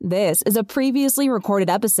This is a previously recorded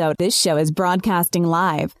episode. This show is broadcasting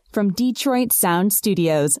live from Detroit Sound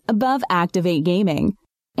Studios above Activate Gaming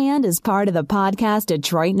and is part of the Podcast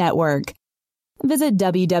Detroit Network. Visit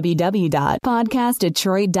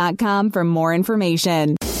www.podcastdetroit.com for more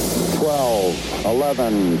information. 12,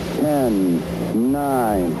 11, 10,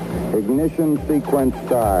 9, ignition sequence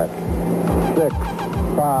start. 6,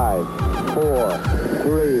 5, 4,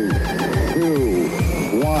 3, 2,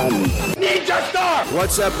 1. Ninja Star!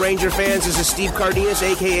 What's up, Ranger fans? This is Steve Cardenas,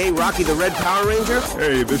 a.k.a. Rocky the Red Power Ranger.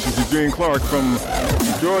 Hey, this is Eugene Clark from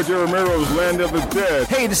George A. Romero's Land of the Dead.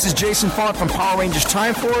 Hey, this is Jason Font from Power Rangers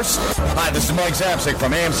Time Force. Hi, this is Mike Zapsik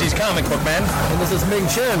from AMC's Comic Book Men. And this is Ming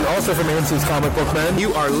Chen, also from AMC's Comic Book Men.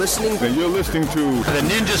 You are listening And you're listening to the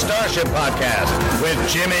Ninja Starship podcast with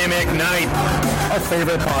Jimmy McKnight. Our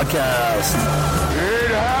favorite podcast.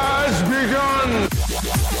 It has begun!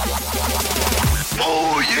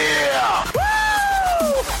 Oh, yeah! Woo!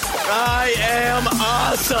 I am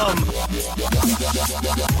awesome!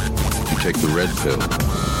 You take the red pill,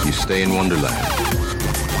 you stay in Wonderland,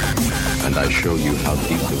 and I show you how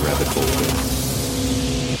deep the rabbit hole is.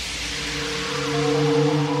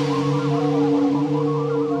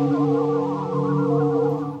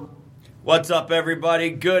 What's up,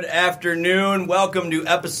 everybody? Good afternoon. Welcome to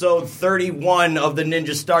episode 31 of the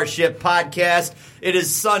Ninja Starship podcast. It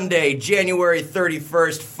is Sunday, January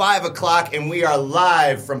 31st, 5 o'clock, and we are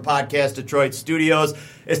live from Podcast Detroit Studios.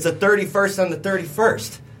 It's the 31st on the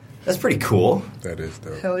 31st. That's pretty cool. That is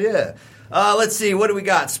dope. Hell yeah. Let's see, what do we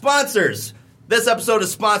got? Sponsors. This episode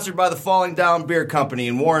is sponsored by the Falling Down Beer Company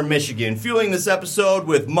in Warren, Michigan. Fueling this episode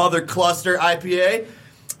with Mother Cluster IPA.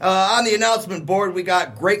 On the announcement board, we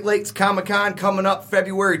got Great Lakes Comic-Con coming up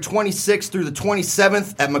February 26th through the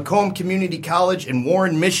 27th at Macomb Community College in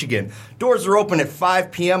Warren, Michigan. Doors are open at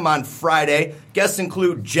 5 p.m. on Friday. Guests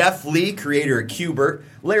include Jeff Lee, creator of Q*bert,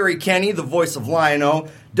 Larry Kenny, the voice of Lion-O,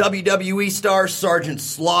 WWE star Sergeant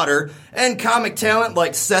Slaughter, and comic talent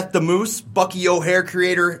like Seth the Moose, Bucky O'Hare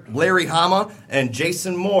creator Larry Hama, and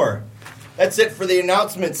Jason Moore. That's it for the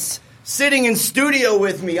announcements. Sitting in studio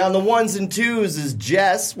with me on the ones and twos is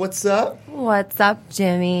Jess. What's up? What's up,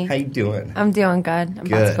 Jimmy? How you doing? I'm doing good. I'm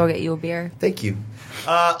about to go get you a beer. Thank you.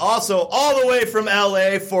 Also, all the way from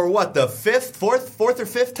L.A. for what, the fourth or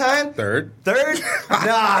fifth time? Third? No way.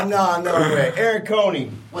 Aaron Coney.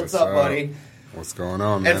 What's up, buddy? What's going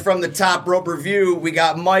on, man? And from the Top Rope Review, we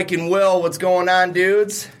got Mike and Will. What's going on,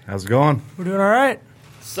 dudes? How's it going? We're doing all right.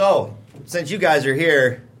 So, since you guys are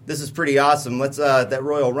here, this is pretty awesome. Let's that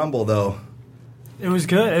Royal Rumble though. It was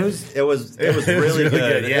good. It was really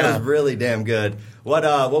good. Yeah. It was really damn good. What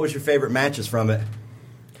was your favorite matches from it?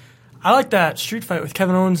 I like that street fight with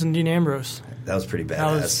Kevin Owens and Dean Ambrose. That was pretty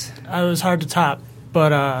badass. That was hard to top,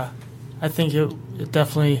 but I think it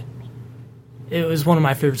definitely was one of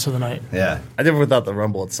my favorites of the night. Yeah. I never thought the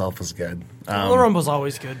Rumble itself was good. The Rumble's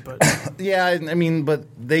always good, but yeah, I mean, but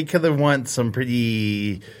they could have went some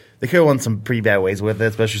pretty bad ways with it,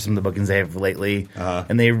 especially some of the bookings they have lately.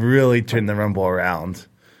 And they really turned the Rumble around.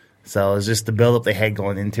 So it was just the build-up they had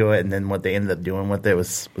going into it, and then what they ended up doing with it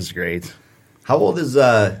was great. How old is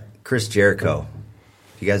Chris Jericho?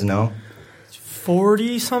 Do you guys know?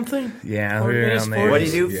 40-something? Yeah, we're around there. What did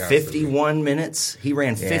he do? 51 minutes? He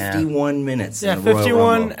ran 51 minutes in the 51,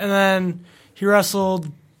 Royal Rumble. and then he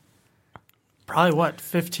wrestled probably,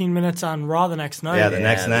 15 minutes on Raw the next night? Yeah, the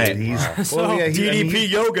next night. DDP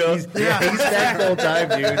yoga. He's that the whole time,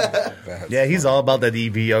 dude. Yeah, he's all about that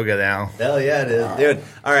DDP yoga now. Hell yeah, it is. Dude,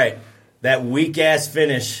 all right. That weak-ass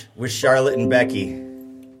finish with Charlotte and Becky.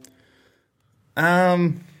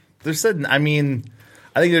 They're setting, I think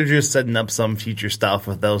they're just setting up some future stuff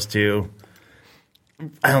with those two.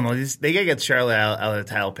 I don't know. They got to get Charlotte out of the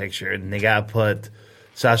title picture, and they got to put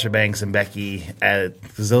Sasha Banks and Becky at it,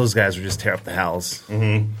 because those guys would just tear up the house.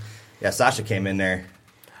 Mm-hmm. Yeah, Sasha came in there.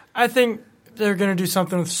 I think they're going to do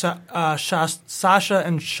something with Sasha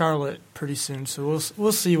and Charlotte pretty soon, so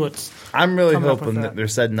we'll see what's. I'm really hoping that they're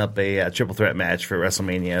setting up a triple threat match for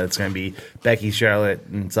WrestleMania. It's going to be Becky, Charlotte,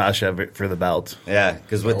 and Sasha for the belt. Yeah,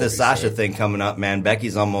 because with this Sasha thing coming up, man,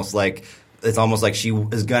 Becky's almost like it's almost like she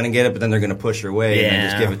is going to get it, but then they're going to push her away and then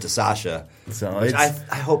just give it to Sasha. So which I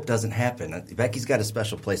hope doesn't happen. Becky's got a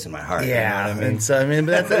special place in my heart. Yeah, you know what I mean? And so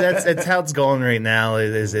but that's how it's going right now.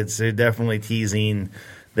 It's definitely teasing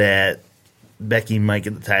that Becky might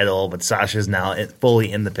get the title, but Sasha's now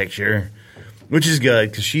fully in the picture. Which is good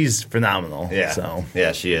because she's phenomenal. Yeah. So.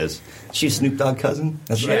 Yeah, she is. She's Snoop Dogg's cousin?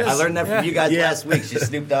 That's right. I learned that from you guys last week. She's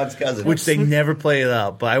Snoop Dogg's cousin. Which they never play it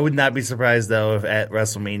up. But I would not be surprised, though, if at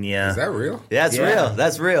WrestleMania. Is that real? Yeah, it's real.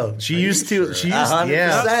 That's real. She used to. Sure? She used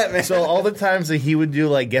 100%, man. So all the times that he would do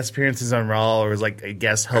like guest appearances on Raw or was like a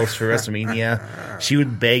guest host for WrestleMania, she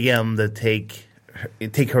would beg him to take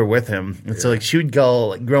her with him. And so like she would go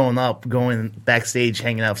like growing up, going backstage,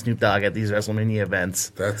 hanging out with Snoop Dogg at these WrestleMania events.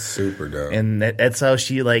 That's super dope. And that's how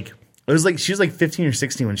she like. It was like she was like 15 or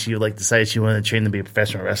 16 when she like decided she wanted to train to be a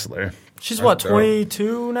professional wrestler. She's what,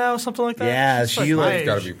 22 now, something like that? Yeah, she's she like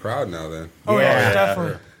got to be proud now then. Oh yeah,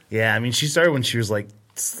 definitely. Yeah, I mean she started when she was like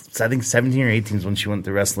I think 17 or 18 is when she went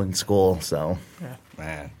to wrestling school. So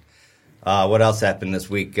man, what else happened this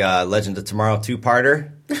week? Legend of Tomorrow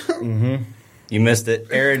 2-parter. Mm-hmm. You missed it,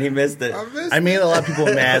 Aaron. He missed it. I made a lot of people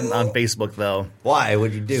mad on Facebook though. Why?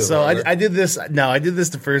 What'd you do? So I did this. No, I did this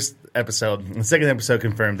the first episode. The second episode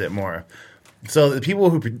confirmed it more. So the people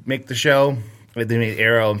who make the show, they made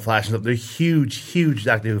Arrow and Flash and stuff. They're huge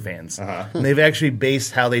Doctor Who fans. And they've actually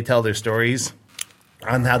based how they tell their stories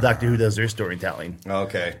on how Doctor Who does their storytelling.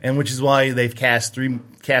 Okay. And which is why they've cast 3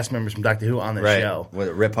 cast members from Doctor Who on the show.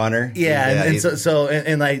 What, Rip Hunter? Yeah,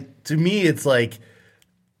 to me, it's like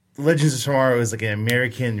Legends of Tomorrow is like an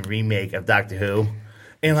American remake of Doctor Who.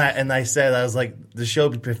 And I said, I was like, the show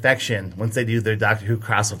would be perfection once they do their Doctor Who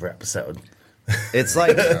crossover episode. It's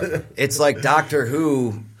like Doctor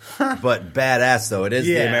Who, but badass though. It is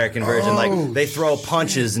the American version. Like they throw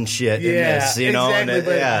punches and shit in this, you know.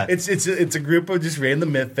 Exactly, and it's a group of just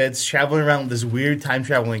random misfits traveling around with this weird time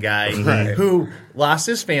traveling guy who lost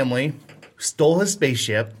his family, stole his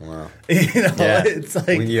spaceship. Wow. It's like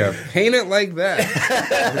when you paint it like that.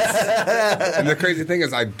 And the crazy thing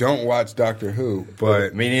is, I don't watch Doctor Who,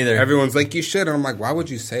 but me neither. Everyone's like, you should, and I'm like, why would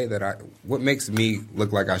you say that? What makes me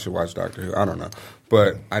look like I should watch Doctor Who? I don't know,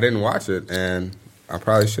 but I didn't watch it, and I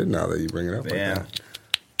probably should now that you bring it up. Like that.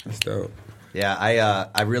 That's dope. Yeah,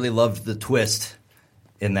 I really loved the twist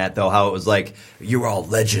in that, though, how it was like, you're all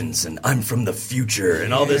legends, and I'm from the future,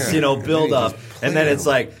 and all this, build up. And then it's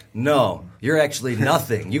like, no, you're actually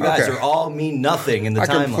nothing. You guys are all mean nothing in the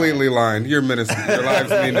timeline. I completely lied. Your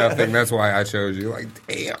lives mean nothing. That's why I chose you. Like,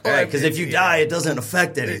 damn. Right, because if you die, it doesn't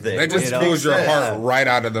affect anything. That just pulls your heart right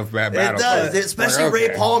out of the battle. It does, especially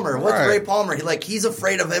Ray Palmer. What's Ray Palmer? He's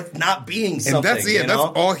afraid of it not being something. And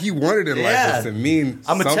that's all he wanted in life was to mean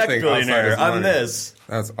I'm something. I'm a tech billionaire. I'm this.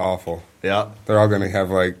 That's awful. Yeah. They're all going to have,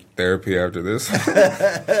 therapy after this.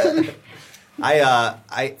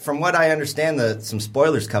 From what I understand, some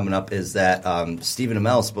spoilers coming up is that Stephen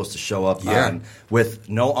Amell is supposed to show up with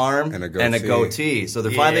no arm and a goatee. So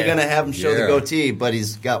they're finally going to have him show the goatee, but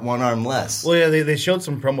he's got one arm less. Well, yeah, they showed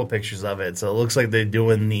some promo pictures of it, so it looks like they're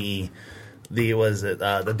doing the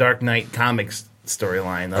Dark Knight comics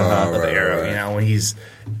storyline of the Arrow. When he's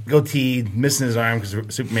goatee, missing his arm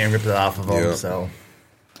because Superman ripped it off of him. So.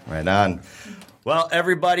 Right on. Well,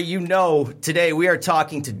 everybody, today we are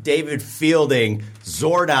talking to David Fielding,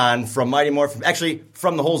 Zordon from Mighty Morphin. Actually,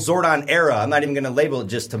 from the whole Zordon era. I'm not even going to label it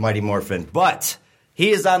just to Mighty Morphin. But he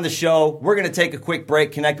is on the show. We're going to take a quick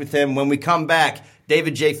break, connect with him. When we come back,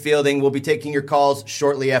 David J. Fielding will be taking your calls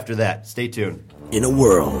shortly after that. Stay tuned. In a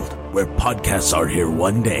world where podcasts are here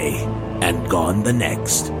one day and gone the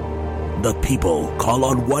next, the people call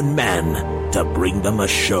on one man to bring them a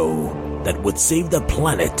show that would save the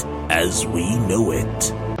planet as we know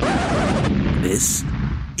it. This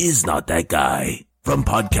is Not That Guy. From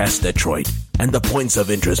Podcast Detroit and the Points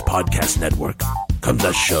of Interest Podcast Network comes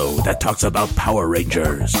a show that talks about Power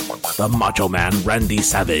Rangers, the Macho Man Randy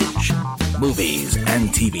Savage, movies and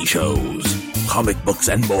TV shows, comic books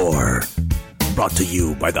and more. Brought to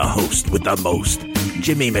you by the host with the most,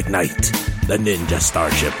 Jimmy McKnight. The Ninja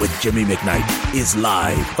Starship with Jimmy McKnight is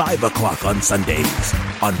live 5 o'clock on Sundays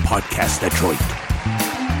on Podcast Detroit.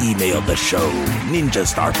 Email the show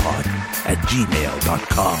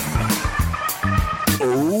ninjastarpod@gmail.com.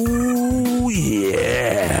 Oh,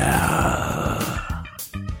 yeah.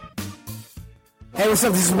 Hey, what's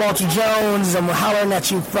up? This is Walter Jones. I'm hollering at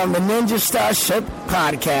you from the Ninja Starship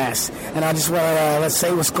podcast. And I just want to, let's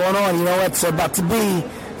say what's going on. You know, it's about to be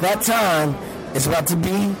that time. It's about to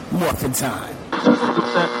be morphin' time.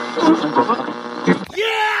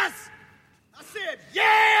 Yes! I said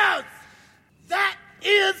yes! That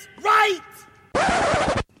is right!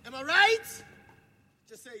 Am I right?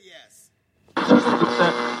 Just say yes.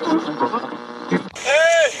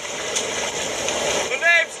 Hey! The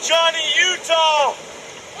name's Johnny Utah!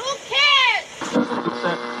 Who cares?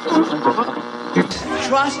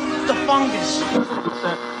 Trust the fungus.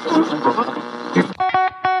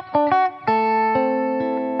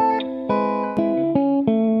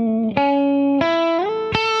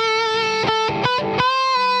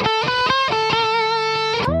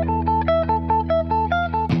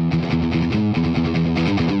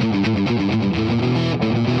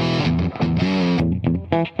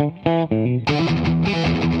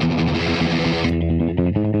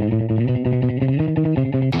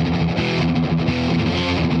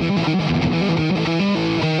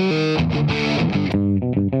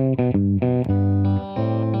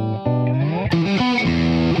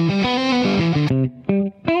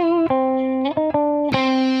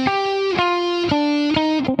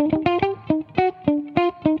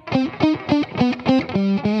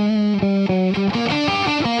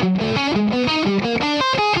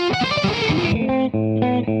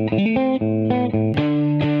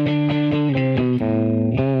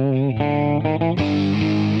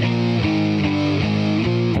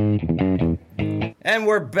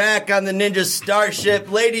 we're back on the Ninja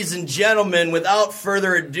Starship. Ladies and gentlemen, without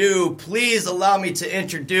further ado, please allow me to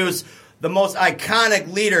introduce the most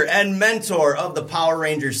iconic leader and mentor of the Power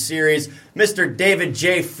Rangers series, Mr. David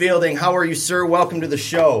J. Fielding. How are you, sir? Welcome to the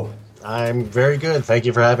show. I'm very good. Thank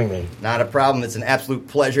you for having me. Not a problem. It's an absolute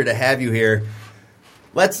pleasure to have you here.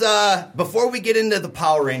 Let's, before we get into the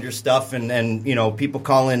Power Ranger stuff and you know, people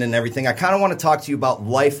call in and everything, I kind of want to talk to you about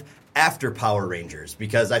life after Power Rangers,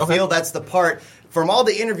 because I feel that's the part, from all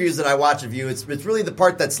the interviews that I watch of you, it's really the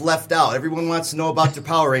part that's left out. Everyone wants to know about your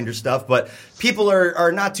Power Ranger stuff, but people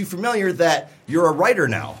are not too familiar that you're a writer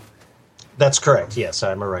now. That's correct. Yes,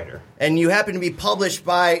 I'm a writer. And you happen to be published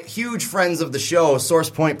by huge friends of the show, Source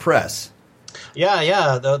Point Press.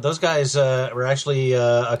 Yeah. Those guys were actually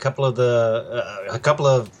a couple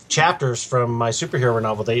of chapters from my superhero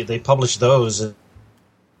novel. They published those,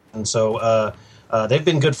 and so they've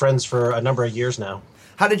been good friends for a number of years now.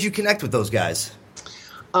 How did you connect with those guys?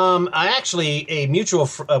 I actually,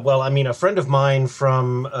 a friend of mine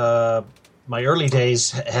from my early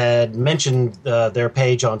days had mentioned their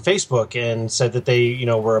page on Facebook and said that they,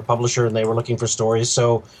 were a publisher and they were looking for stories.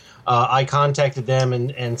 So I contacted them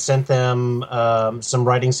and sent them some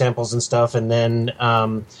writing samples and stuff. And then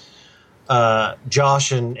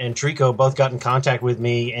Josh and Trico both got in contact with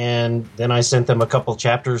me, and then I sent them a couple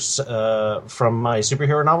chapters from my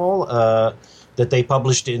superhero novel that they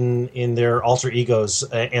published in their alter egos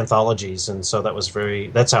anthologies, and so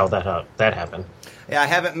that's how that happened. Yeah, I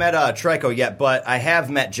haven't met Trico yet, but I have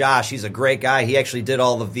met Josh. He's a great guy. He actually did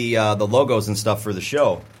all of the logos and stuff for the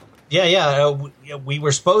show. Yeah. We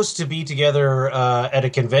were supposed to be together at a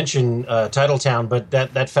convention, Titletown, but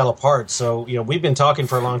that fell apart. So, we've been talking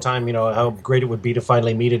for a long time, how great it would be to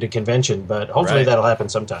finally meet at a convention, but hopefully that'll happen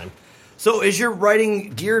sometime. So is your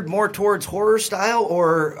writing geared more towards horror style,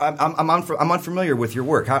 or I'm unfamiliar with your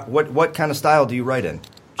work? What kind of style do you write in?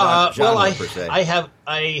 Per se. I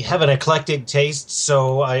have an eclectic taste,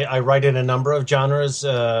 so I write in a number of genres,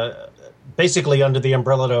 basically under the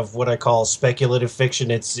umbrella of what I call speculative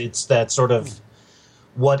fiction. It's that sort of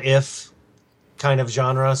what if kind of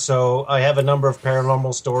genre. So I have a number of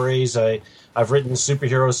paranormal stories. I've written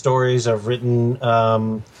superhero stories. I've written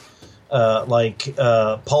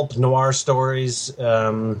pulp noir stories.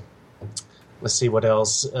 Let's see what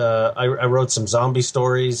else. I wrote some zombie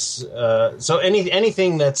stories. So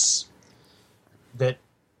anything that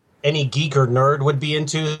any geek or nerd would be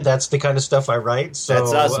into, that's the kind of stuff I write. So,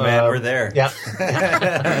 that's us, man. We're there. Yeah.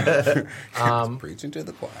 Preaching to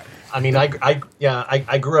the choir. I mean,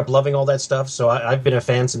 I grew up loving all that stuff. So I've been a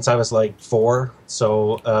fan since I was like 4.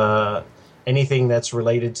 So anything that's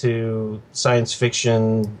related to science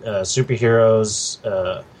fiction, superheroes,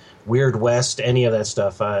 Weird West, any of that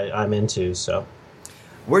stuff I'm into. So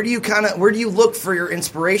where do you look for your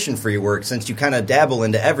inspiration for your work, since you kind of dabble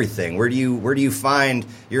into everything? Where do you find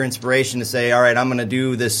your inspiration to say, all right, I'm going to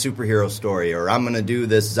do this superhero story, or I'm going to do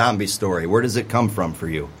this zombie story? Where does it come from for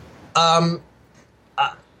you?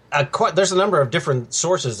 There's a number of different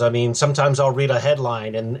sources. I mean, sometimes I'll read a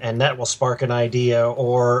headline and that will spark an idea,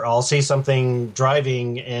 or I'll see something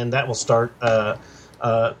driving and that will start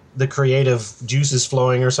the creative juices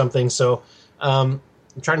flowing or something. So I'm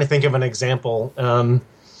trying to think of an example.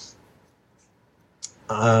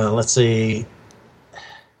 Let's see.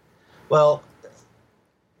 Well,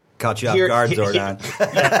 caught you off guard, Zordon.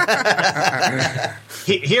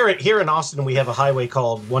 Here in Austin, we have a highway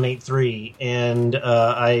called 183, and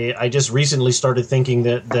I just recently started thinking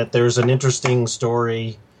that there's an interesting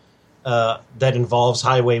story that involves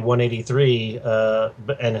Highway 183,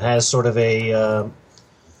 and it has sort of a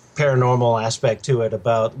paranormal aspect to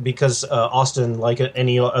it, because Austin, like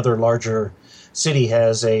any other larger city,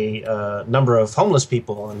 has a number of homeless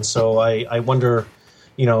people, and so I wonder,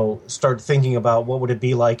 start thinking about what would it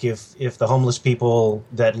be like if the homeless people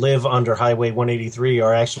that live under Highway 183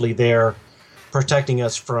 are actually there protecting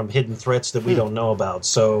us from hidden threats that we don't know about.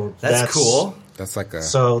 So that's cool. That's like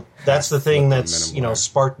that's the thing that's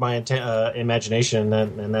sparked my imagination,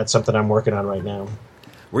 and that's something I'm working on right now.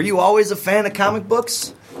 Were you always a fan of comic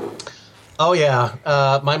books? Oh yeah,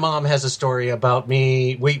 my mom has a story about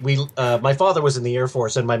me. My father was in the Air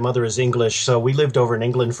Force and my mother is English, so we lived over in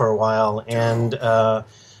England for a while. And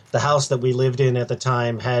the house that we lived in at the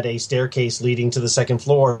time had a staircase leading to the second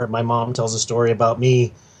floor. My mom tells a story about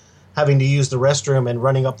me having to use the restroom and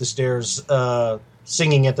running up the stairs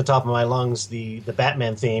singing at the top of my lungs the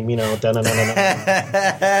Batman theme, Batman.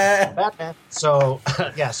 So,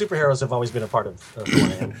 yeah, superheroes have always been a part of who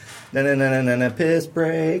I am. Piss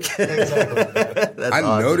break. Exactly.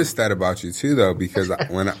 I noticed that about you too, though, because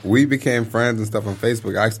when we became friends and stuff on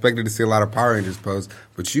Facebook, I expected to see a lot of Power Rangers posts,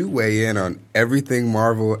 but you weigh in on everything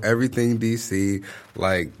Marvel, everything DC,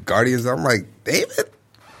 like Guardians. I'm like, David,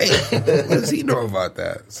 hey, what does he know about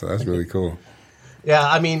that? So that's really cool.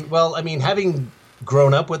 Yeah, having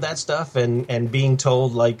grown up with that stuff and being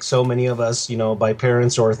told, like so many of us, by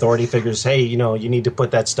parents or authority figures, hey, you need to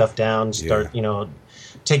put that stuff down, start,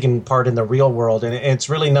 taking part in the real world. And it's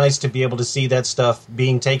really nice to be able to see that stuff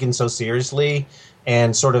being taken so seriously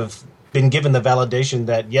and sort of been given the validation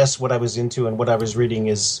that, yes, what I was into and what I was reading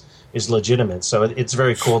is legitimate. So it's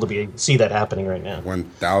very cool to see that happening right now.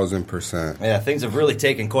 1,000%. Yeah, things have really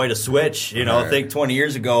taken quite a switch. I think 20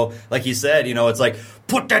 years ago, like you said, it's like,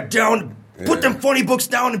 put that down. Put them funny books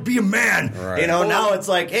down and be a man. Right. Now it's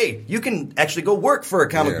like, hey, you can actually go work for a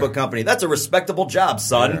comic book company. That's a respectable job,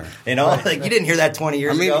 son. Yeah. Like you didn't hear that 20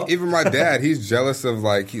 years ago. Even my dad, he's jealous of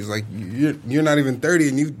he's like, you're not even 30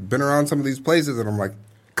 and you've been around some of these places. And I'm like,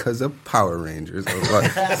 because of Power Rangers. I was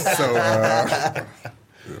like,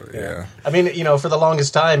 yeah. For the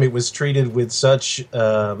longest time, it was treated with such...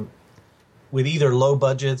 with either low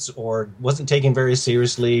budgets or wasn't taken very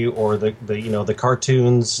seriously, or the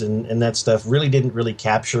cartoons and that stuff really didn't really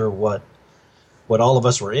capture what all of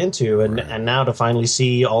us were into, and now to finally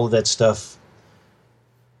see all of that stuff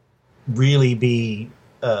really be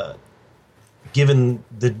given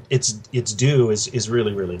its due is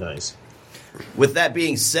really, really nice. With that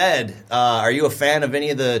being said, are you a fan of any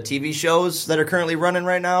of the TV shows that are currently running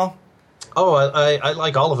right now? Oh, I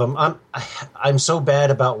like all of them. I'm so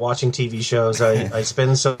bad about watching TV shows. I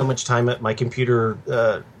spend so much time at my computer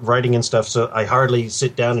writing and stuff, so I hardly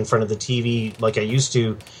sit down in front of the TV like I used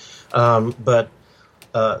to. But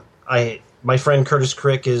my friend Curtis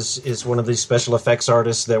Crick is one of the special effects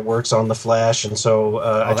artists that works on The Flash, and so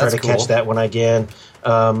I try to catch that when I can.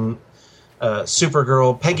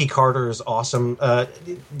 Supergirl, Peggy Carter is awesome.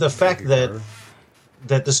 The fact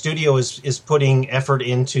that the studio is putting effort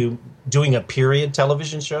into doing a period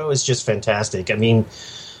television show is just fantastic. I mean,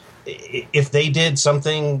 if they did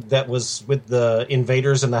something that was with the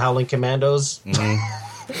Invaders and the Howling Commandos,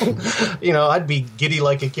 I'd be giddy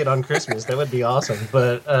like a kid on Christmas. That would be awesome.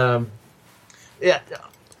 But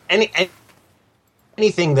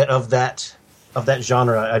anything of that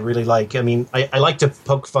genre, I really like. I mean, I like to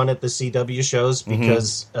poke fun at the CW shows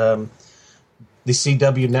because. The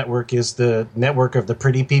CW network is the network of the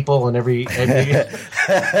pretty people, and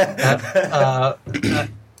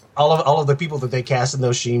all of the people that they cast in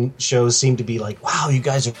those shows seem to be like, wow, you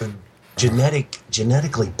guys are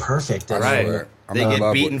genetically perfect. Right. They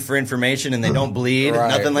get beaten for information and they don't bleed,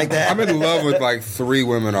 nothing like that. I'm in love with like 3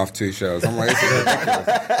 women off 2 shows. I'm like,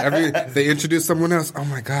 it's ridiculous. They introduce someone else. Oh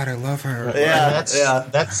my God, I love her. Yeah,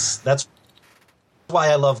 that's why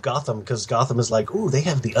I love Gotham, because Gotham is like, ooh, they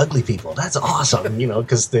have the ugly people. That's awesome,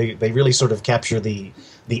 because they really sort of capture the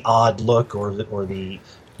odd look or the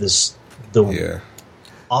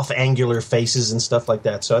off angular faces and stuff like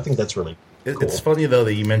that. So I think that's really cool. It's funny though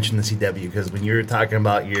that you mentioned the CW, because when you were talking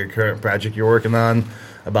about your current project you're working on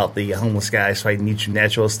about the homeless guys fighting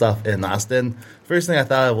natural stuff in Austin, first thing I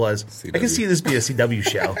thought of was CW. I can see this be a CW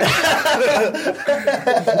show.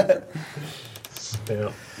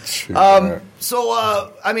 Yeah.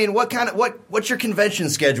 What's your convention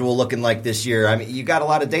schedule looking like this year? I mean, you got a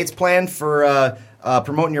lot of dates planned for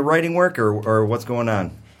promoting your writing work, or what's going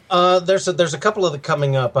on? There's a couple of them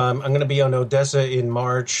coming up. I'm going to be on Odessa in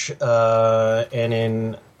March, and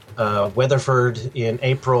in Weatherford in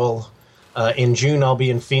April. In June, I'll be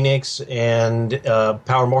in Phoenix, and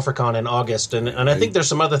Power Morphicon in August. And I think there's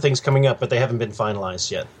some other things coming up, but they haven't been finalized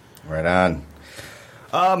yet. Right on.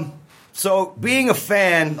 So, being a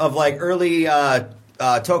fan of like early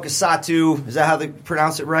Tokusatsu, is that how they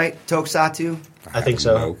pronounce it right? Tokusatsu? I think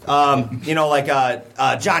so.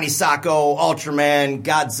 Johnny Sacco, Ultraman,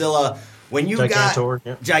 Godzilla. When you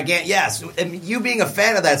yes. And you being a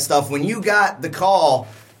fan of that stuff, when you got the call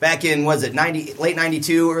back in, was it late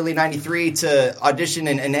 92, early 93 to audition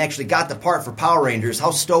and actually got the part for Power Rangers,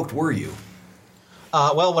 how stoked were you?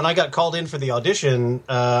 Well, when I got called in for the audition,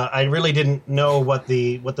 I really didn't know what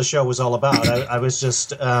the show was all about. I was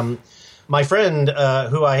just my friend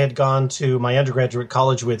who I had gone to my undergraduate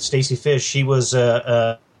college with, Stacy Fish. She was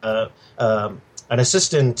an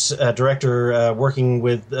assistant director working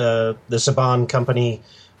with the Saban company,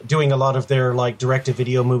 doing a lot of their like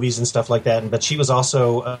direct-to-video movies and stuff like that. But she was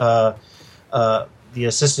also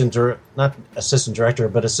not assistant director,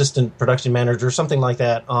 but assistant production manager, something like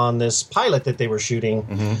that, on this pilot that they were shooting,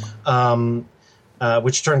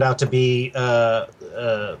 which turned out to be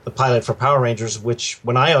the pilot for Power Rangers. Which,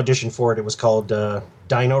 when I auditioned for it, it was called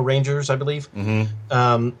Dino Rangers, I believe.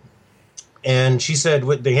 And she said,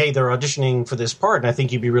 "Hey, they're auditioning for this part, and I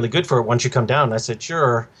think you'd be really good for it. Why don't you come down?" And I said,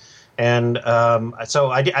 "Sure." And so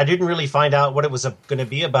I didn't really find out what it was going to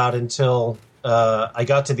be about until I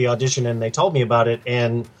got to the audition and they told me about it.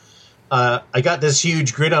 And I got this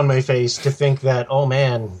huge grin on my face to think that, oh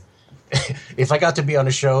man, if I got to be on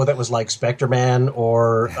a show that was like Spectre-Man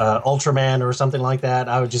or Ultraman or something like that,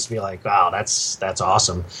 I would just be like, wow, that's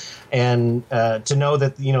awesome. And to know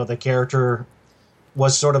that, the character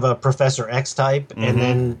was sort of a Professor X type, and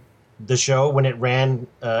then the show, when it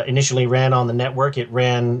initially ran on the network, it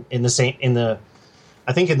ran in that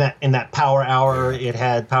Power Hour, it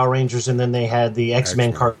had Power Rangers, and then they had the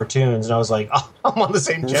X-Men cartoons, and I was like, oh, I'm on the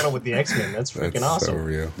same channel with the X-Men. That's freaking awesome. So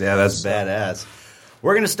real. Yeah, that's badass.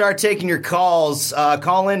 We're going to start taking your calls.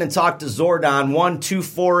 Call in and talk to Zordon,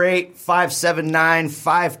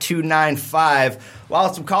 1-248-579-5295.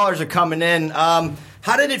 While some callers are coming in,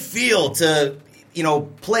 how did it feel to,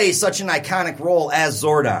 play such an iconic role as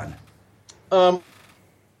Zordon? Well,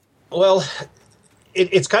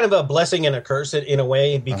 it's kind of a blessing and a curse in a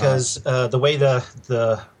way, because the way the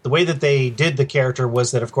way that they did the character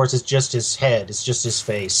was that, of course, it's just his head, it's just his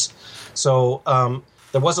face. So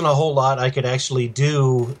there wasn't a whole lot I could actually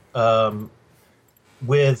do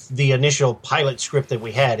with the initial pilot script that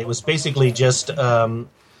we had. It was basically just a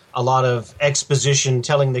lot of exposition,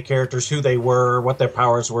 telling the characters who they were, what their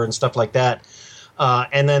powers were, and stuff like that.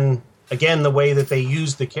 And then, again, the way that they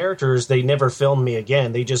used the characters, they never filmed me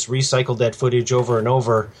again. They just recycled that footage over and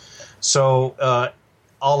over. So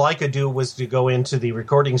all I could do was to go into the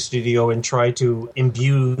recording studio and try to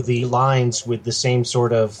imbue the lines with the same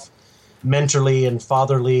sort of mentorly and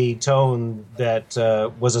fatherly tone that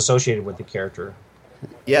was associated with the character.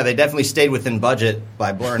 Yeah, they definitely stayed within budget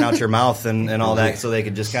by blurring out your mouth and all that, so they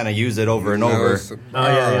could just kind of use it over and over.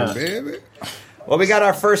 Yeah. Baby. Well, we got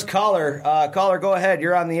our first caller. Caller, go ahead.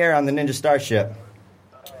 You're on the air on the Ninja Starship.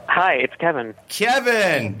 Hi, it's Kevin.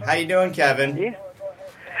 Kevin! How you doing, Kevin? Yeah.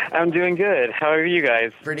 I'm doing good. How are you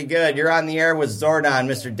guys? Pretty good. You're on the air with Zordon,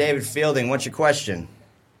 Mr. David Fielding. What's your question?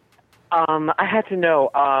 I had to know,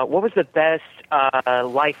 what was the best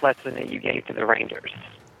life lesson that you gave to the Rangers?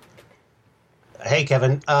 Hey,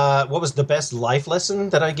 Kevin. What was the best life lesson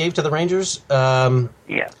that I gave to the Rangers?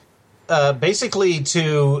 Basically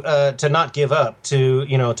to not give up,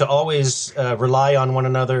 to always rely on one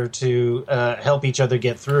another, to help each other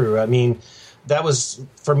get through. I mean, that was,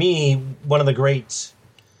 for me, one of the great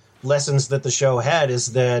lessons that the show had,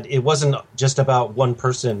 is that it wasn't just about one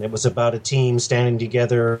person. It was about a team standing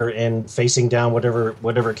together and facing down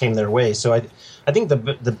whatever came their way. So I think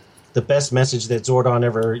the best message that Zordon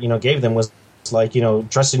ever gave them was like,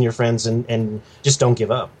 trust in your friends and just don't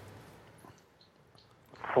give up.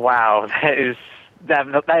 Wow, that is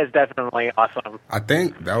definitely awesome. I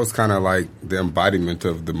think that was kind of like the embodiment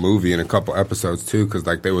of the movie in a couple episodes too, because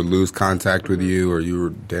like they would lose contact with you, or you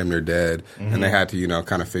were damn near dead, and they had to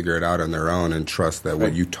kind of figure it out on their own and trust that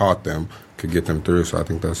what you taught them could get them through. So I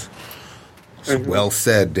think that's well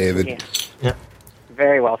said, David. Yeah,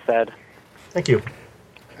 very well said. Thank you.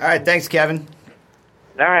 All right, thanks, Kevin.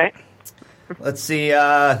 All right. Let's see.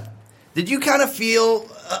 Did you kind of feel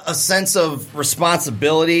a sense of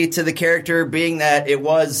responsibility to the character, being that it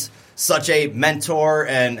was such a mentor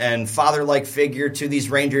and father-like figure to these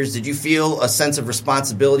Rangers? Did you feel a sense of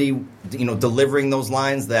responsibility, delivering those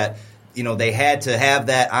lines, that, they had to have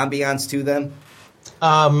that ambiance to them?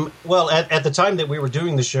 Well, at the time that we were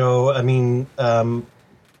doing the show, I mean,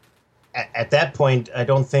 at that point, I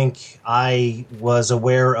don't think I was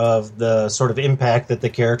aware of the sort of impact that the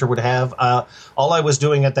character would have. All I was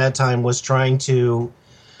doing at that time was trying to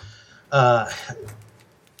uphold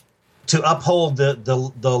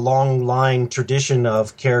the long line tradition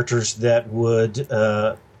of characters that would be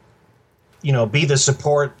the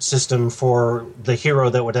support system for the hero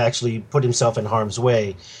that would actually put himself in harm's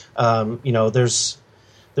way. There's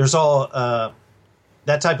all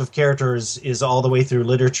that type of character is all the way through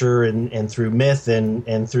literature and through myth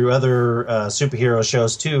and through other superhero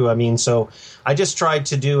shows too. I mean, so I just tried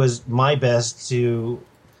to do my best to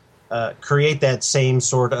create that same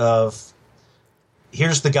sort of,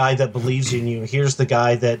 here's the guy that believes in you. Here's the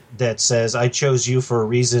guy that says, I chose you for a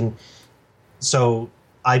reason, so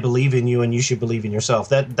I believe in you and you should believe in yourself.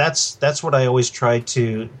 That's what I always tried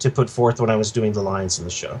to put forth when I was doing the lines in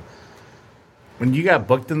the show. When you got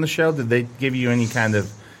booked in the show, did they give you any kind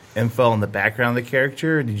of info on the background of the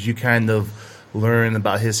character? Or did you kind of learn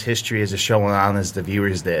about his history as a show went on as the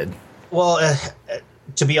viewers did. Well,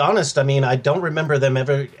 to be honest, I mean, I don't remember them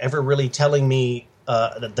ever really telling me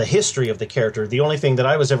the history of the character. The only thing that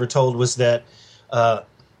I was ever told was that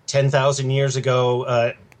 10,000 years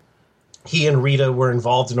ago, he and Rita were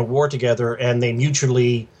involved in a war together, and they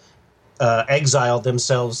mutually exiled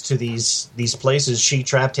themselves to these places. She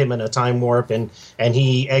trapped him in a time warp, and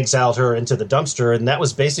he exiled her into the dumpster, and that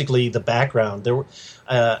was basically the background. There,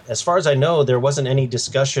 as far as I know, there wasn't any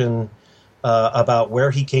discussion about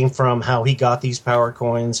where he came from, how he got these power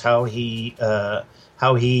coins, how he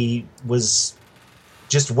was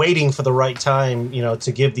just waiting for the right time,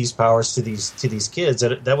 to give these powers to these kids.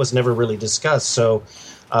 That was never really discussed. So,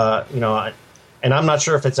 and I'm not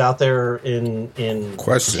sure if it's out there in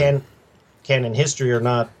canon history or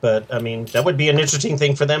not. But I mean, that would be an interesting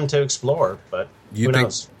thing for them to explore. But who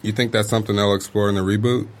knows? You think that's something they'll explore in the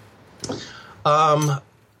reboot?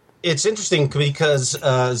 It's interesting because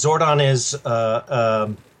Zordon is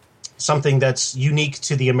something that's unique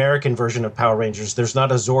to the American version of Power Rangers. There's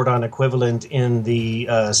not a Zordon equivalent in the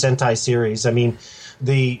Sentai series. I mean,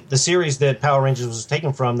 the series that Power Rangers was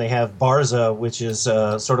taken from, they have Barza, which is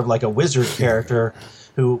sort of like a wizard character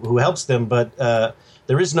who helps them, but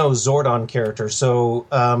there is no Zordon character. So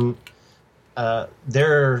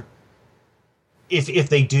if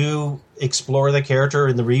they do explore the character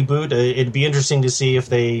in the reboot, it'd be interesting to see if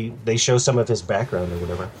they show some of his background or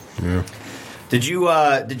whatever. Yeah. Did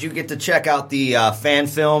you get to check out the fan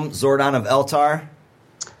film Zordon of Eltar?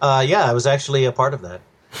 Yeah, I was actually a part of that.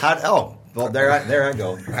 Well, there I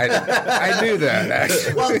go. I knew that,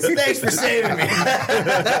 actually. Well, thanks for saving me.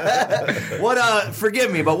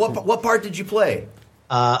 Forgive me, but what part did you play?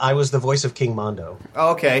 I was the voice of King Mondo.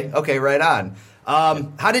 Okay, right on.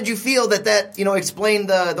 How did you feel that explained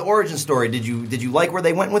the origin story? Did you like where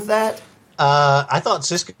they went with that? I thought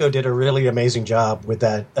Cisco did a really amazing job with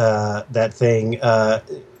that thing.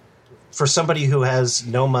 For somebody who has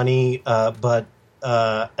no money, but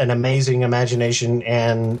an amazing imagination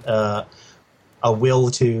and a will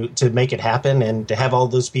to make it happen, and to have all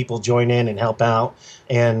those people join in and help out,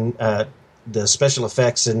 and the special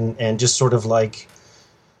effects and just sort of like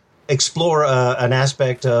explore an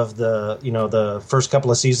aspect of the first couple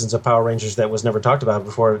of seasons of Power Rangers that was never talked about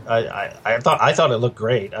before. I thought it looked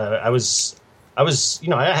great. I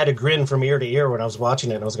had a grin from ear to ear when I was watching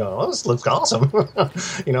it. And I was going, "Oh, this looks awesome,"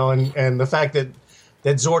 and the fact that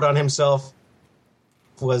Zordon himself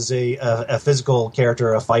was a physical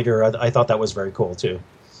character, a fighter. I thought that was very cool too.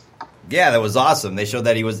 Yeah, that was awesome. They showed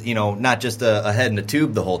that he was, not just a head in a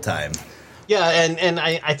tube the whole time. Yeah, and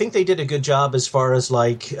I think they did a good job as far as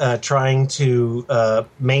like trying to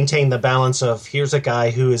maintain the balance of, here's a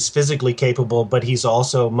guy who is physically capable, but he's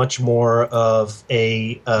also much more of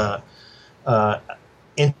a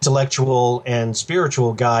intellectual and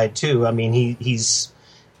spiritual guy too. I mean, he's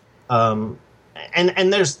and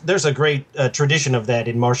there's a great tradition of that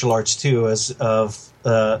in martial arts too, as of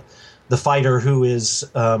the fighter who is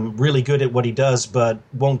really good at what he does, but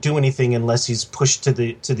won't do anything unless he's pushed to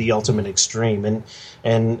the ultimate extreme.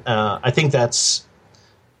 And I think that's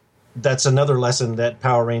another lesson that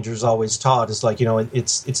Power Rangers always taught, is like,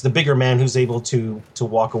 it's the bigger man who's able to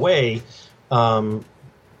walk away, and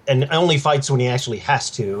only fights when he actually has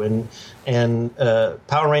to. And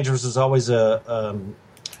Power Rangers is always a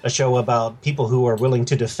show about people who are willing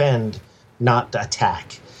to defend, not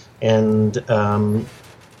attack. And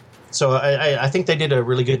so I think they did a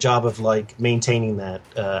really good job of like maintaining that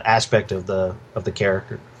aspect of the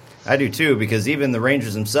character. I do too, because even the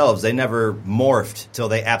Rangers themselves, they never morphed till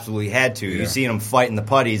they absolutely had to. Yeah. You see them fighting the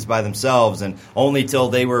putties by themselves, and only till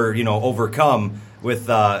they were overcome with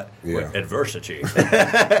adversity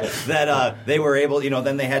that they were able.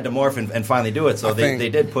 Then they had to morph and finally do it. So they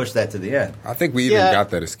did push that to the end. I think we even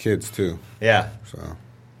got that as kids too. Yeah. So.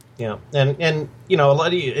 Yeah, and a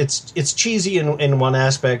lot of it's cheesy in one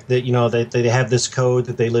aspect that they have this code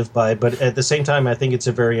that they live by, but at the same time, I think it's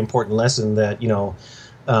a very important lesson that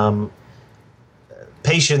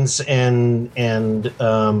patience and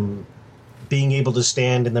being able to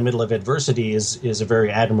stand in the middle of adversity is a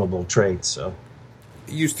very admirable trait. So.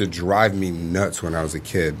 It used to drive me nuts when I was a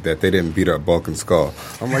kid that they didn't beat up Bulk and Skull.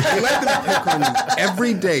 I'm like, you let them pick on you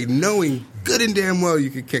every day, knowing good and damn well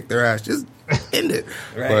you could kick their ass. Just end it.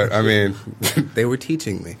 Right. But I mean, they were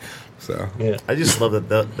teaching me. So yeah, I just love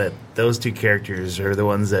that those two characters are the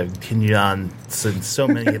ones that continue on since so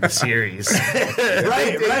many of the series.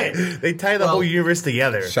 right. They tie the whole universe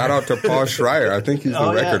together. Shout out to Paul Schreier. I think he's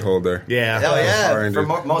the record holder. Yeah. Hell yeah.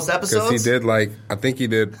 For most episodes? Because he did I think he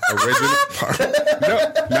did original.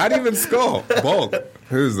 No, not even Skull. Bulk.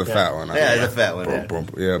 Who's the fat one? Yeah, the fat one.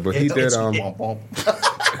 Yeah, but he did.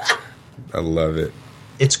 I love it.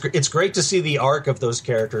 It's great to see the arc of those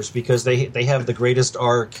characters because they have the greatest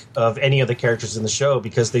arc of any of the characters in the show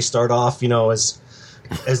because they start off, as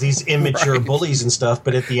these immature bullies and stuff,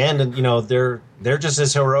 but at the end, they're just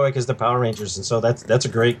as heroic as the Power Rangers, and so that's a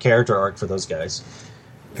great character arc for those guys.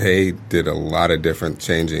 They did a lot of different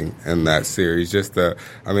changing in that series. They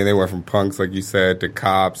went from punks, like you said, to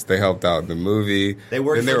cops. They helped out in the movie. They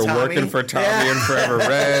were working for Tommy and Forever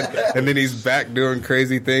Red. And then he's back doing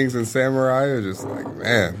crazy things in Samurai. It was just like,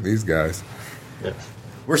 man, these guys. Yeah.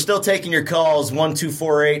 We're still taking your calls,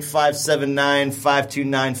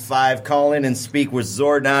 1-248-579-5295. Call in and speak with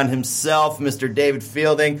Zordon himself, Mr. David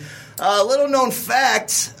Fielding. Little known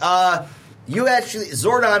fact,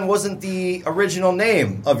 Zordon wasn't the original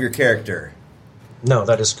name of your character. No,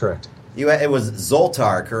 that is correct. It was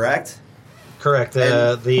Zoltar, correct? Correct.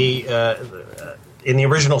 In the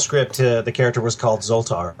original script, the character was called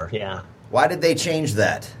Zoltar. Yeah. Why did they change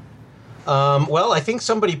that? Well, I think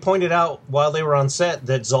somebody pointed out while they were on set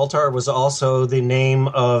that Zoltar was also the name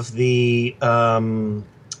of the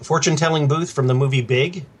fortune-telling booth from the movie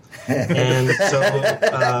Big, and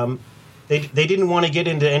so. They didn't want to get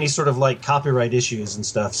into any sort of copyright issues and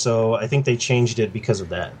stuff, so I think they changed it because of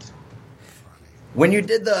that. When you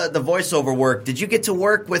did the voiceover work, did you get to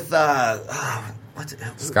work with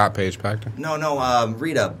Scott Page Paxton? No,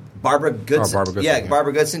 Rita. Barbara Goodson. Barbara Goodson. Yeah,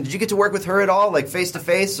 Barbara Goodson. Did you get to work with her at all, face to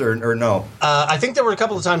face, or no? I think there were a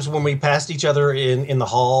couple of times when we passed each other in the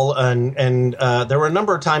hall, and there were a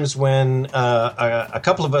number of times when a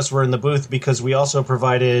couple of us were in the booth because we also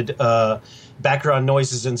provided background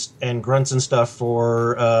noises and grunts and stuff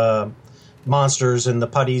for monsters and the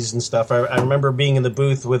putties and stuff. I remember being in the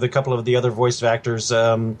booth with a couple of the other voice actors,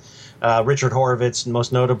 Richard Horowitz, and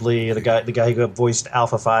most notably the guy who voiced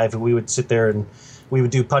Alpha 5, and we would sit there and we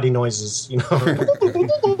would do putty noises,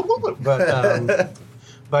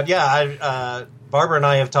 But yeah, Barbara and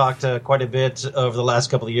I have talked quite a bit over the last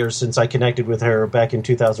couple of years since I connected with her back in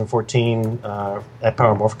 2014 at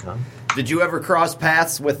Power Morphicon. Did you ever cross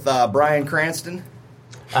paths with Bryan Cranston?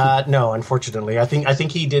 No, unfortunately. I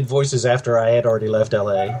think he did voices after I had already left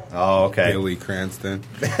LA. Oh, okay. Billy Cranston.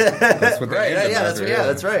 That's what right.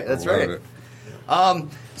 That's right. That's right.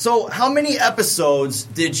 So how many episodes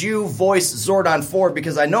did you voice Zordon for?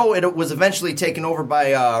 Because I know it was eventually taken over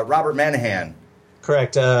by Robert Manahan.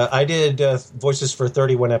 Correct. I did voices for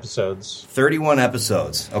 31 episodes. 31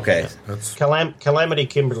 episodes. Okay. Calamity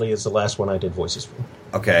Kimberly is the last one I did voices for.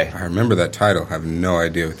 Okay. I remember that title. I have no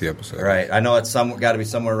idea what the episode is. Right. I know it's got to be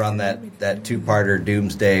somewhere around that two-parter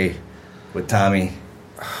Doomsday with Tommy.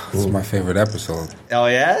 This is my favorite episode. Oh,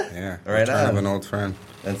 yeah? Yeah. Right on. I have an old friend.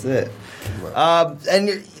 That's it. And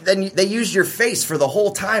then they used your face for the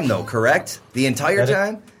whole time, though, correct? The entire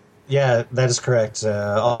time? Yeah, that is correct.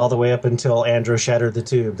 All the way up until Andrew shattered the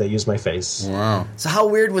tube, they used my face. Wow. So how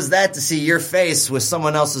weird was that to see your face with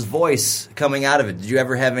someone else's voice coming out of it? Did you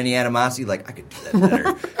ever have any animosity? I could do that better.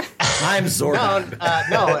 I'm Zordon.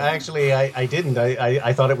 No, actually, I didn't.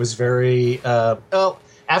 I thought it was very...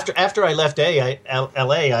 After I left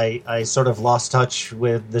LA, I sort of lost touch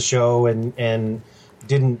with the show and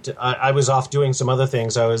didn't. I was off doing some other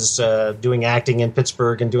things. I was doing acting in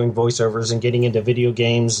Pittsburgh and doing voiceovers and getting into video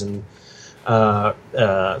games and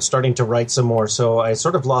starting to write some more. So I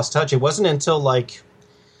sort of lost touch. It wasn't until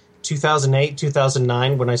 2008,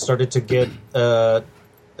 2009 when I started to get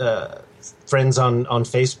friends on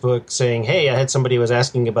Facebook saying, "Hey, I had somebody who was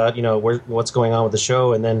asking about what's going on with the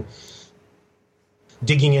show," and then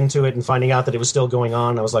digging into it and finding out that it was still going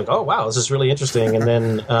on. I was like, oh, wow, this is really interesting. And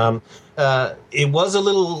then it was a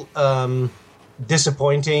little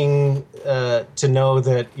disappointing to know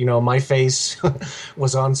that, my face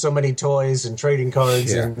was on so many toys and trading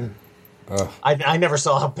cards. Yeah. And I never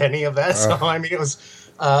saw a penny of that. So, it was...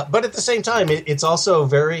 but at the same time, it's also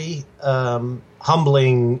very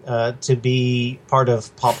humbling to be part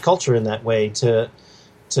of pop culture in that way, to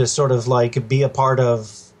sort of be a part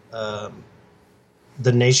of...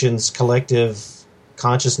 the nation's collective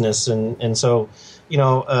consciousness, and so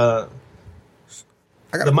the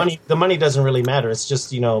money doesn't really matter. It's just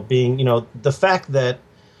being the fact that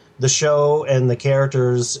the show and the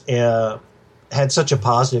characters had such a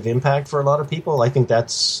positive impact for a lot of people. I think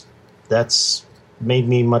that's made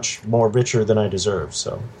me much more richer than I deserve.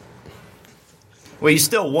 So. Well, you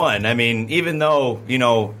still won. I mean, even though,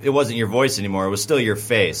 it wasn't your voice anymore, it was still your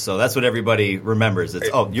face. So that's what everybody remembers. It's,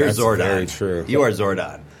 you're that's Zordon. Very true. You are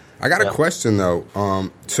Zordon. I got a question, though.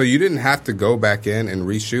 So you didn't have to go back in and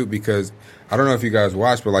reshoot because, I don't know if you guys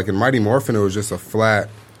watched, but in Mighty Morphin, it was just a flat,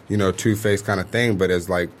 Two-Face kind of thing. But as,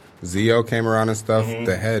 Zeo came around and stuff,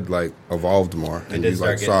 the head like evolved more, and you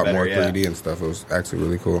like saw it more 3D and stuff. It was actually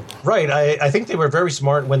really cool. Right, I think they were very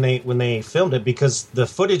smart when they filmed it, because the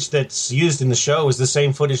footage that's used in the show is the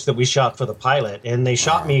same footage that we shot for the pilot, and they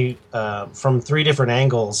shot me from 3 different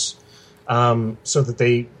angles so that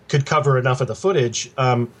they could cover enough of the footage.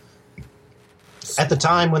 At the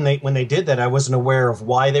time when they did that, I wasn't aware of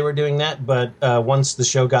why they were doing that. But once the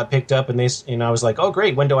show got picked up, and I was like, "Oh,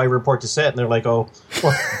 great! When do I report to set?" And they're like, "Oh,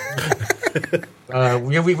 well,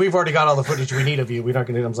 we've already got all the footage we need of you. We're not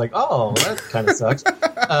going to." I was like, "Oh, that kind of sucks."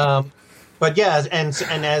 But yeah,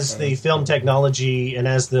 and as the film technology and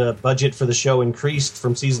as the budget for the show increased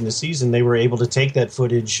from season to season, they were able to take that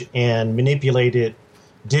footage and manipulate it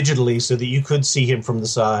digitally so that you could see him from the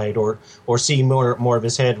side or see more of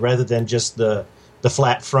his head rather than just the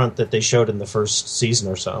flat front that they showed in the first season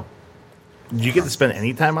or so. Did you get to spend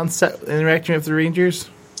any time on set interacting with the Rangers?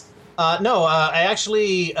 No, I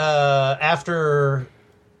actually after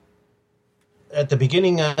at the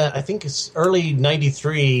beginning, I think it's early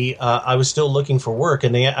 '93. I was still looking for work,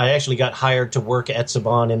 and I actually got hired to work at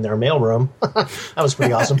Saban in their mailroom. That was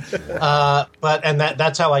pretty awesome.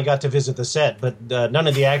 That's how I got to visit the set. But none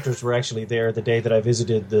of the actors were actually there the day that I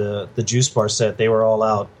visited the Juice Bar set. They were all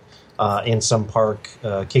out in some park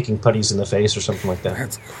kicking putties in the face or something like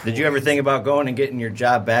that. Did you ever think about going and getting your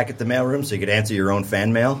job back at the mailroom so you could answer your own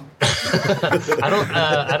fan mail?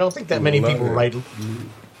 I don't think that many people write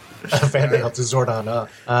fan mail to Zordon.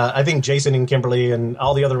 I think Jason and Kimberly and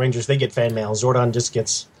all the other Rangers, they get fan mail. Zordon just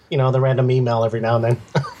gets, the random email every now and then.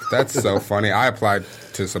 That's so funny. I applied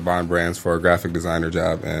to Saban Brands for a graphic designer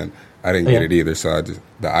job, and I didn't get it either, so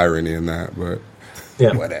the irony in that, but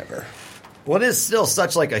whatever. Well, it is still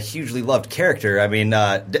such like a hugely loved character. I mean,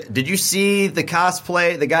 did you see the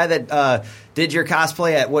cosplay, the guy that did your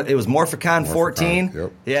cosplay at it was Morphicon 14?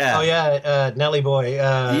 Yep. Yeah. Oh, yeah, Nelly Boy.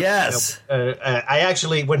 Yes. I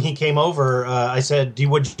actually, when he came over, I said,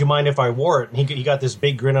 would you mind if I wore it? And he got this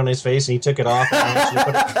big grin on his face, and he took it off.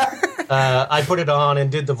 And I put it on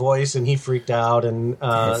and did the voice, and he freaked out. And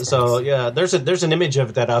there's an image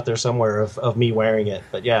of that out there somewhere of me wearing it.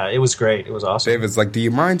 But yeah, it was great. It was awesome. David's like, do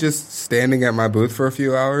you mind just standing at my booth for a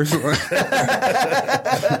few hours?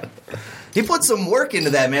 He put some work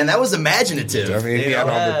into that, man. That was imaginative. I mean, he had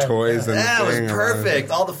all the toys and that was perfect.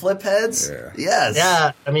 All the flip heads. Yeah. Yes.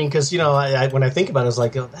 Yeah. I mean, because when I think about it, I was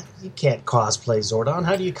like, you can't cosplay Zordon.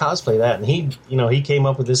 How do you cosplay that? And he came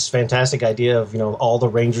up with this fantastic idea of all the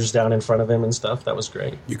Rangers down in front of him and stuff. That was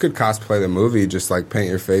great. You could cosplay the movie, just like paint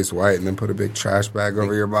your face white and then put a big trash bag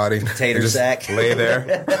over your body. Tater sack. Lay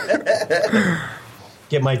there.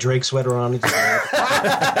 Get my Drake sweater on. Zordon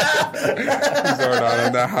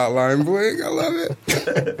on the hotline bling. I love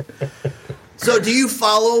it. So, do you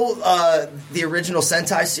follow the original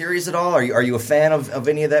Sentai series at all? Are you a fan of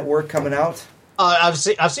any of that work coming out? I've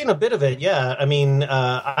seen a bit of it. Yeah, I mean,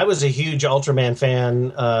 I was a huge Ultraman fan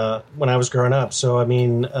when I was growing up. So, I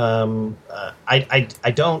mean,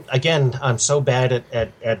 I don't. Again, I'm so bad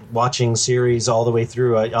at watching series all the way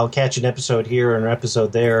through. I'll catch an episode here and an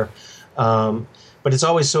episode there. But it's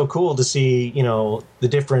always so cool to see, the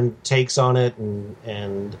different takes on it,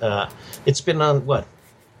 and it's been on what?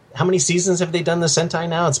 How many seasons have they done the Sentai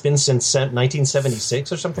now? It's been since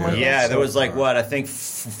 1976 or something like that. Yeah, there was like what I think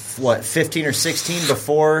 15 or 16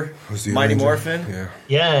 before Mighty Morphin.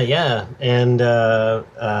 Yeah, and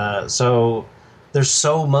so there's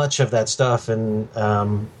so much of that stuff, and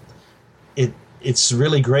it's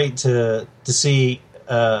really great to see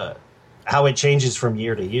how it changes from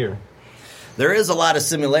year to year. There is a lot of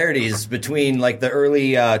similarities between like the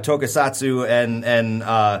early Tokusatsu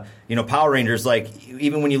and Power Rangers. Like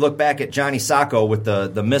even when you look back at Johnny Sacco with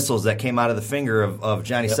the missiles that came out of the finger of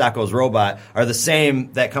Johnny Sacco's robot are the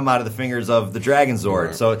same that come out of the fingers of the Dragon Zord.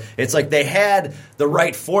 Right. So it's like they had the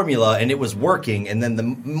right formula and it was working. And then the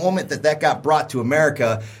moment that got brought to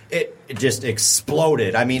America, it just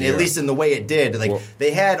exploded. I mean, at least in the way it did. Like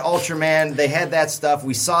they had Ultraman, they had that stuff.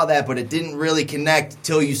 We saw that, but it didn't really connect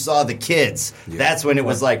till you saw the kids. Yeah. That's when it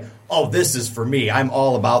was like, oh, this is for me. I'm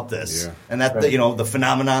all about this. Yeah. And that's the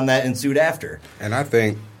phenomenon that ensued after. And I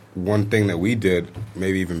think one thing that we did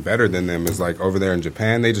maybe even better than them is like over there in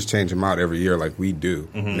Japan, they just change them out every year like we do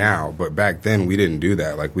now. But back then we didn't do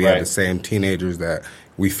that. Like we had the same teenagers that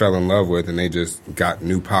we fell in love with and they just got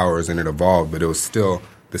new powers and it evolved. But it was still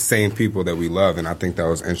the same people that we love. And I think that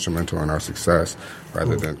was instrumental in our success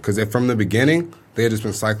rather than – because from the beginning – they had just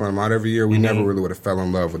been cycling them out every year, we never really would have fell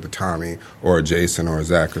in love with a Tommy or a Jason or a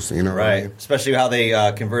Zach or you know what I mean? Especially how they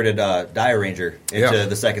converted Dire Ranger into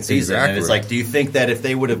the second season. Exactly. And it's like, do you think that if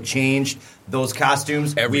they would have changed those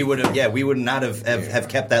costumes, we would not have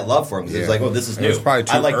kept that love for him? Because it was like, oh, this is new. It was probably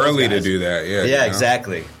too early to do that. Yeah,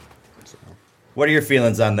 exactly. So. What are your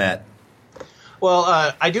feelings on that? Well,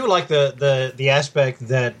 I do like the aspect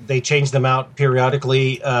that they change them out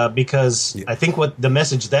periodically because I think what the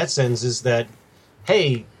message that sends is that,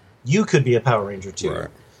 hey, you could be a Power Ranger too.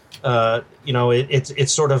 Right.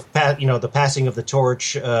 It's sort of the passing of the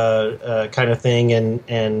torch kind of thing,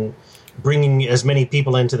 and bringing as many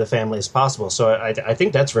people into the family as possible. So I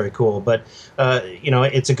think that's very cool. But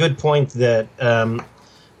it's a good point that.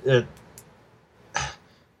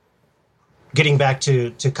 Getting back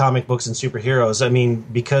to comic books and superheroes, I mean,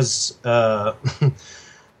 because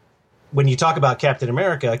when you talk about Captain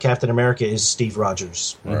America is Steve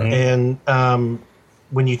Rogers. Right. And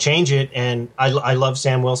when you change it, and I love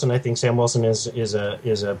Sam Wilson. I think Sam Wilson is a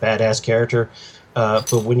badass character.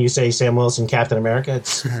 But when you say Sam Wilson, Captain America,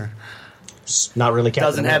 it's not really Captain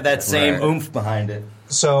Doesn't America. Have that same oomph behind it.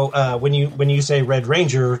 So when you say Red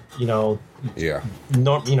Ranger, the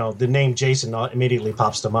name Jason immediately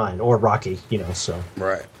pops to mind, or Rocky, so.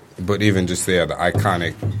 Right. But even just the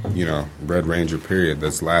iconic, Red Ranger period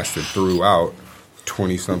that's lasted throughout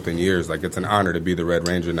 20-something years. Like, it's an honor to be the Red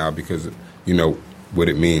Ranger now because, what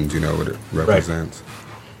it means, what it represents.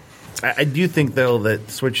 Right. I do think, though,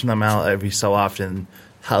 that switching them out every so often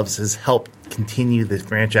has helped continue this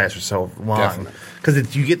franchise for so long.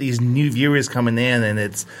 Because you get these new viewers coming in, and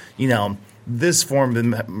it's, this form of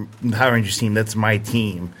the Power Rangers team, that's my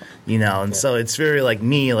team, and so it's very like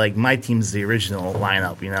me, like my team's the original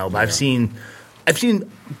lineup, but I've seen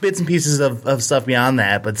bits and pieces of stuff beyond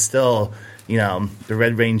that, but still, the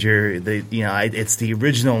Red Ranger, it's the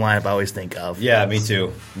original lineup I always think of. Yeah, me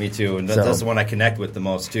too. And that's the one I connect with the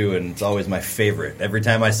most too, and it's always my favorite. Every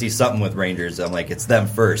time I see something with Rangers, I'm like, it's them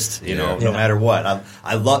first, no matter what.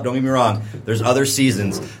 I love, don't get me wrong, there's other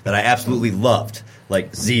seasons that I absolutely loved,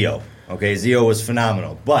 like Zeo. Okay, Zeo was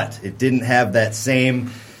phenomenal, but it didn't have that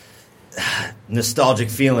same nostalgic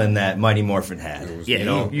feeling that Mighty Morphin had.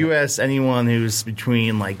 You ask anyone who's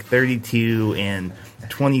between like 32 and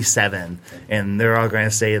 27, and they're all going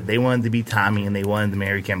to say they wanted to be Tommy and they wanted to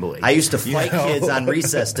marry Kimberly. I used to fight kids on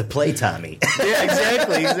recess to play Tommy. Yeah,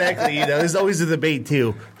 exactly. There's always a debate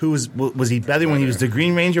too. Was he better when he was the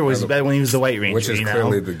Green Ranger, or was he better when he was the White Ranger? Which is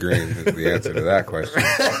clearly the Green is the answer to that question.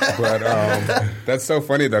 But that's so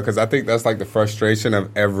funny though, because I think that's like the frustration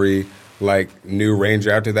of every new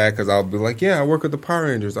Ranger after that, because I'll be like, yeah, I work with the Power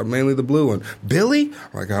Rangers. I'm mainly the blue one. Billy?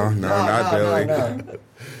 I'm like, oh, no, not Billy. No.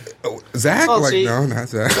 Zach? No, not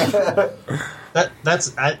Zach.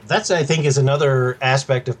 That's I think is another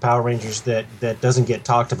aspect of Power Rangers that doesn't get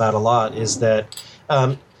talked about a lot, is that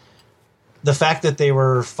the fact that they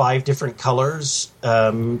were 5 different colors.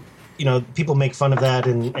 People make fun of that,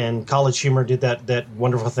 and College Humor did that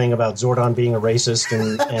wonderful thing about Zordon being a racist,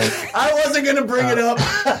 and I wasn't going to bring it up.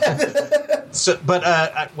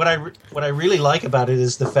 What I really like about it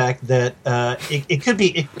is the fact that it could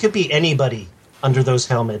be anybody under those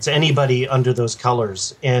helmets, anybody under those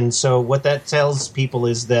colors, and so what that tells people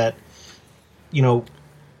is that we're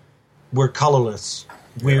colorless.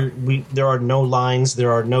 There are no lines,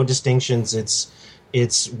 there are no distinctions.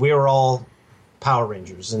 We're all Power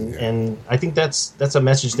Rangers, and I think that's a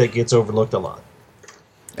message that gets overlooked a lot.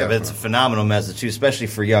 Yeah, but it's a phenomenal message too, especially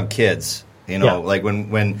for young kids. Like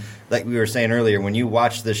when like we were saying earlier, when you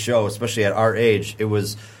watch this show, especially at our age, it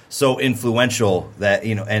was so influential that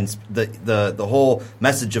and the whole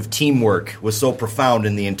message of teamwork was so profound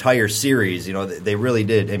in the entire series. They really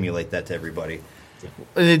did emulate that to everybody.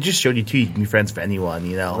 And it just showed you too, you can be friends with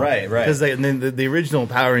anyone, Right. Because the original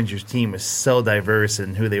Power Rangers team was so diverse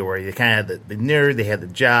in who they were. They kind of had the nerd, they had the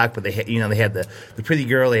jock, but they had the pretty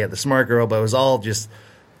girl, they had the smart girl, but it was all just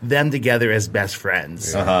them together as best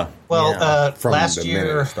friends. Uh-huh. Well, last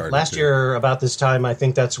year about this time, I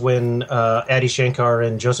think that's when Adi Shankar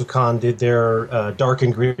and Joseph Kahn did their Dark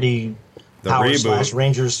and Gritty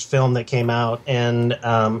Power/Rangers film that came out, and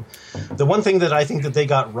the one thing that I think that they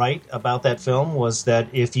got right about that film was that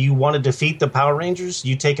if you want to defeat the Power Rangers,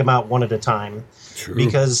 you take them out one at a time. True.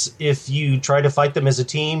 Because if you try to fight them as a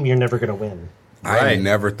team, you're never going to win. I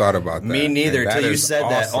never thought about that. Me neither, until you said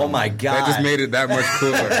awesome. That. Oh, my God. That just made it that much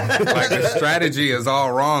cooler. The strategy is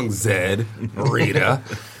all wrong, Zed, Rita.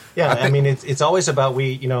 Yeah, I mean, it's always about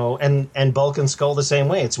and Bulk and Skull the same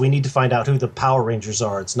way. We need to find out who the Power Rangers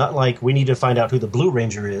are. It's not like we need to find out who the Blue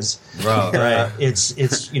Ranger is. Right.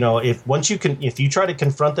 If you try to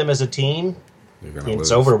confront them as a team,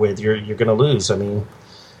 it's over with. You're going to lose. I mean,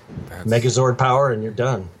 Megazord power and you're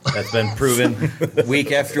done. That's been proven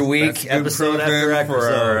week after week, episode after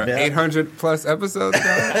episode. For 800 plus episodes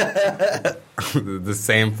now. The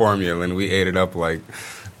same formula, and we ate it up like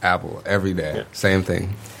Apple every day. Yeah. Same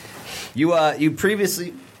thing. You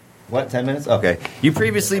previously, 10 minutes? Okay. You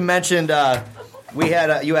previously mentioned you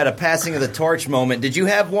had a passing of the torch moment. Did you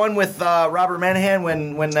have one with Robert Manahan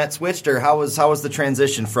when that switched, or how was the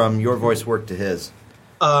transition from your voice work to his?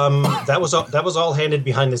 That was all handed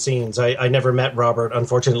behind the scenes. I never met Robert,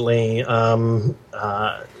 unfortunately,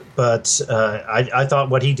 but I thought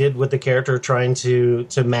what he did with the character, trying to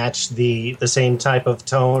match the same type of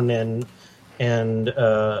tone and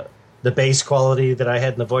the bass quality that I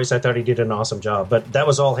had in the voice, I thought he did an awesome job. But that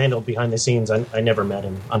was all handled behind the scenes. I never met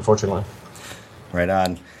him, unfortunately. Right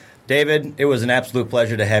on. David, it was an absolute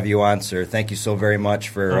pleasure to have you on, sir. Thank you so very much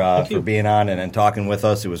for being on and talking with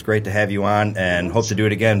us. It was great to have you on, and hope to do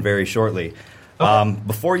it again very shortly. Okay.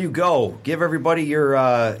 Before you go, give everybody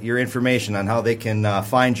your information on how they can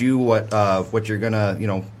find you, what you're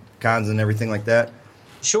gonna, cons and everything like that.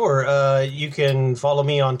 Sure. You can follow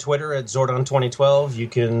me on Twitter at Zordon2012. You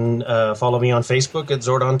can follow me on Facebook at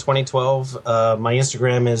Zordon2012. My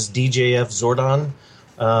Instagram is DJF Zordon.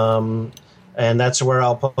 And that's where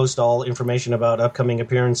I'll post all information about upcoming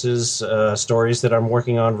appearances, stories that I'm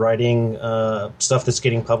working on writing, stuff that's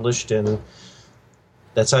getting published, and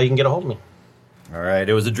that's how you can get a hold of me. All right.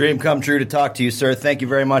 It was a dream come true to talk to you, sir. Thank you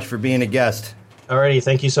very much for being a guest. All righty.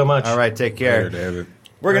 Thank you so much. All right. Take care. Later, David.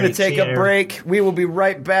 We're going to take a break. We will be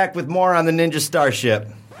right back with more on the Ninja Starship.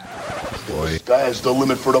 The sky's the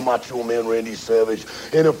limit for the Macho Man Randy Savage.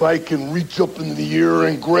 And if I can reach up in the air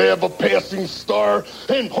and grab a passing star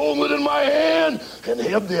and hold it in my hand and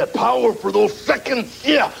have that power for those seconds,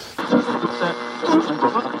 yeah.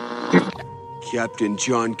 Captain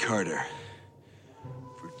John Carter,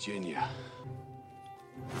 Virginia.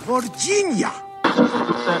 Virginia!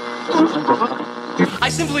 I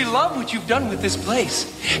simply love what you've done with this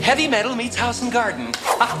place. Heavy metal meets house and garden.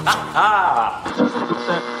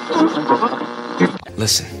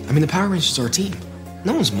 Listen, the Power Rangers are a team.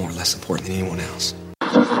 No one's more or less important than anyone else.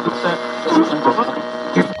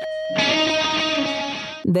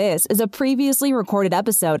 This is a previously recorded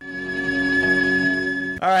episode.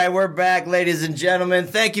 All right, we're back, ladies and gentlemen.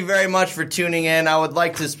 Thank you very much for tuning in. I would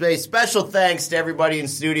like to say special thanks to everybody in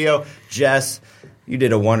studio. Jess, you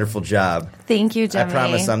did a wonderful job. Thank you, Jimmy. I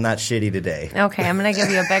promise I'm not shitty today. Okay, I'm going to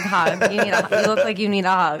give you a big hug. You look like you need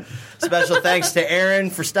a hug. Special thanks to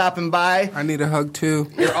Aaron for stopping by. I need a hug,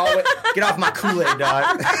 too. You're always, get off my Kool-Aid,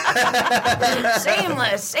 dog.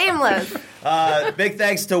 Shameless. Big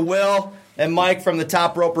thanks to Will and Mike from the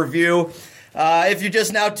Top Rope Review. If you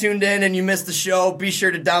just now tuned in and you missed the show, be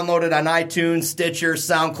sure to download it on iTunes, Stitcher,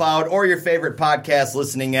 SoundCloud, or your favorite podcast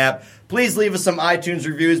listening app. Please leave us some iTunes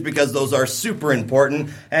reviews because those are super important.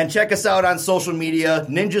 And check us out on social media,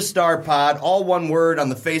 Ninja Star Pod, all one word, on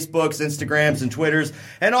the Facebooks, Instagrams, and Twitters,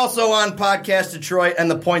 and also on Podcast Detroit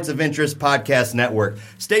and the Points of Interest Podcast Network.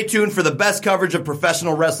 Stay tuned for the best coverage of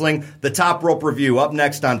professional wrestling, the Top Rope Review, up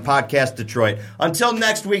next on Podcast Detroit. Until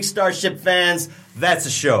next week, Starship fans, that's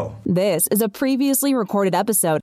a show. This is a previously recorded episode.